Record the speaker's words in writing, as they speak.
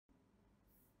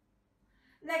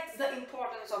Next, the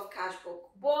importance of cash book.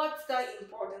 What's the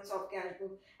importance of cash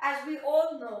book? As we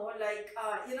all know, like,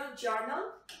 journal.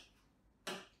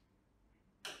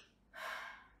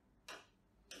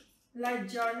 Like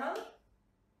journal,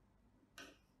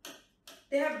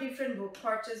 they have different book,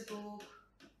 purchase book,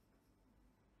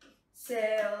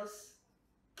 sales,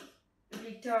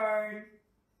 return,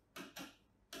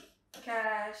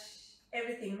 cash,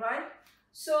 everything, right?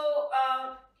 So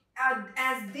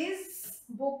as these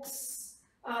books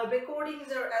recordings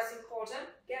are as important,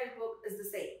 cash book is the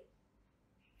same.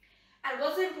 And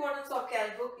what's the importance of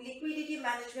cash book? Liquidity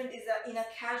management is in a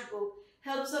cash book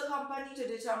helps a company to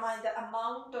determine the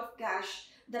amount of cash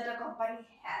that a company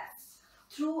has.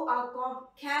 Through a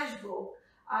cash book,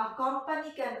 a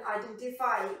company can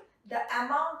identify the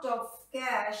amount of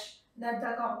cash that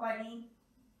the company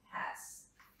has.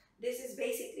 This is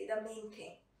basically the main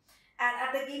thing. And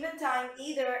at the given time,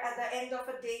 either at the end of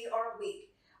a day or a week.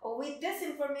 With this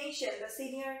information, the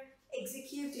senior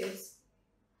executives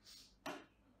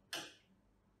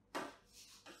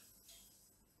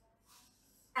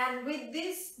and with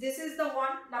this is the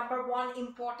number one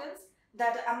importance,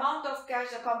 that the amount of cash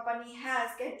a company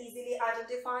has can easily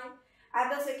identify.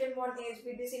 And the second one is,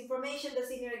 with this information, the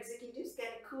senior executives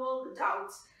can cool the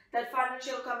doubts that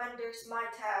financial commanders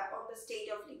might have on the state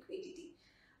of liquidity,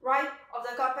 right, of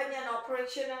the company and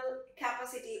operational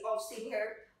capacity of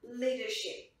senior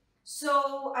leadership.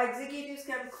 So executives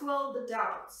can quell the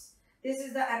doubts. This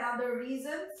is another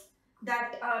reason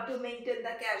that to maintain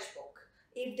the cash book.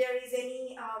 If there is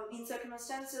any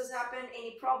circumstances happen,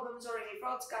 any problems or any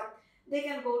frauds come, they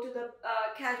can go to the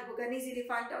cash book and easily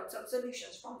find out some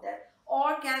solutions from there,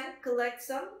 or can collect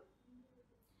some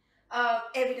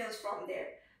evidence from there.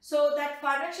 So that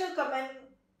financial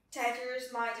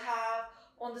commentators might have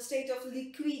on the state of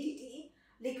liquidity.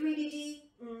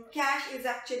 Cash is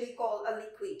actually called a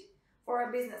liquid for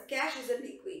a business. Cash is a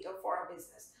liquid for a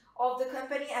business of the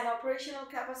company and operational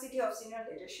capacity of senior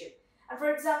leadership. And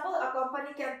for example, a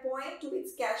company can point to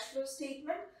its cash flow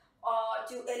statement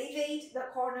to elevate the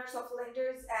corners of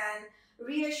lenders and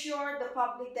reassure the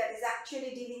public that is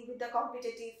actually dealing with the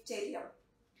competitive stadium.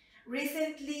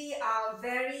 Recently, a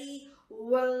very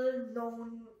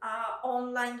well-known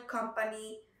online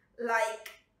company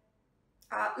like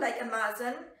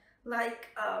Amazon, like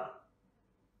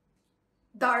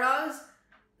Daraz,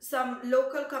 some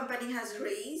local company has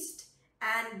raised,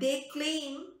 and they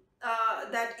claim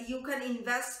that you can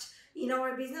invest in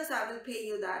our business, I will pay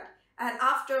you that. And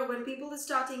after, when people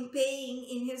starting paying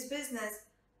in his business,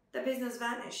 the business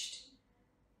vanished.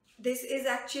 This is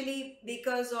actually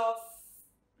because of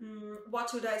what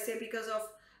should I say, because of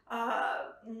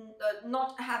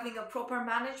not having a proper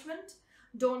management,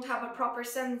 don't have a proper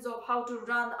sense of how to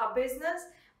run a business,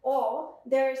 or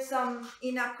there's some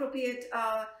inappropriate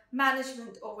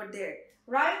management over there,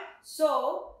 right?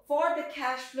 So for the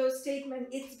cash flow statement,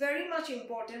 it's very much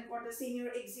important for the senior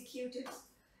executives.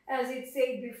 As it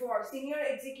said before, senior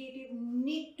executive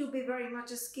need to be very much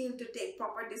skilled to take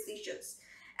proper decisions.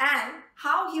 And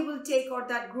how he will take, or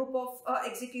that group of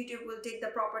executive will take the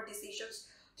proper decisions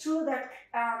through that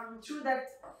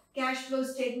cash flow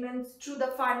statements, through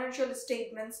the financial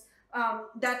statements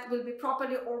that will be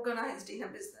properly organized in a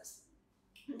business.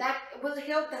 That will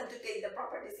help them to take the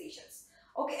proper decisions.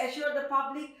 Okay, assure the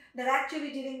public that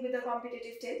actually dealing with a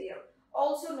competitive stadium.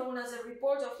 Also known as a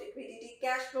report of liquidity,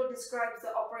 cash flow describes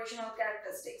the operational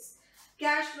characteristics.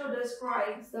 Cash flow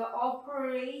describes the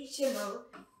operational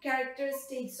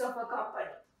characteristics of a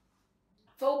company,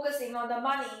 focusing on the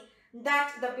money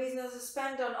that the business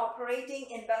spent on operating,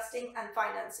 investing, and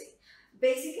financing.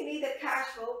 Basically, the cash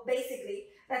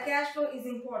flow is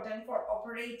important for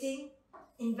operating,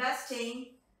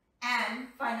 investing, and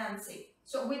financing.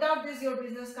 So without this, your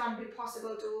business can't be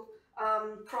possible to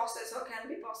process, or can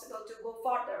be possible to go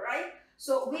further, right?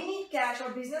 So we need cash,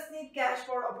 or business need cash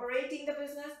for operating the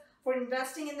business, for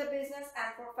investing in the business,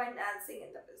 and for financing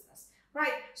in the business,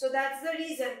 right? So that's the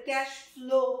reason cash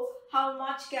flow, how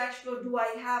much cash flow do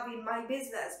I have in my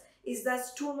business? Is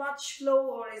that too much flow,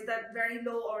 or is that very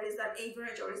low, or is that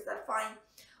average, or is that fine?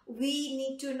 We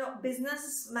need to know,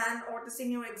 businessman or the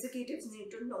senior executives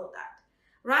need to know that,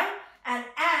 right? And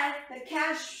the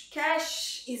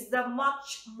cash is the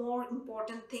much more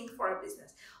important thing for a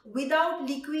business. Without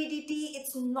liquidity,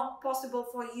 it's not possible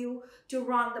for you to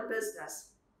run the business,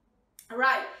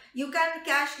 right? You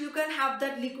can have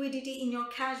that liquidity in your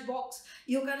cash box,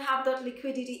 you can have that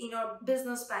liquidity in your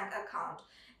business bank account.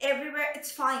 Everywhere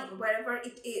it's fine, wherever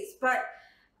it is, but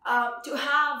to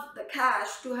have the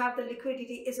cash, to have the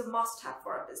liquidity is a must-have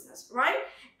for a business, right?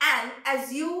 And as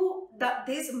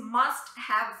this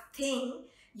must-have thing,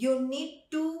 you need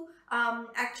to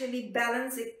actually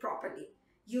balance it properly.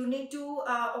 You need to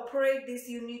operate this,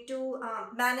 you need to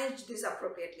manage this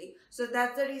appropriately. So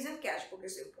that's the reason cash book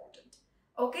is important.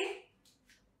 Okay?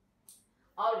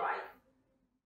 All right.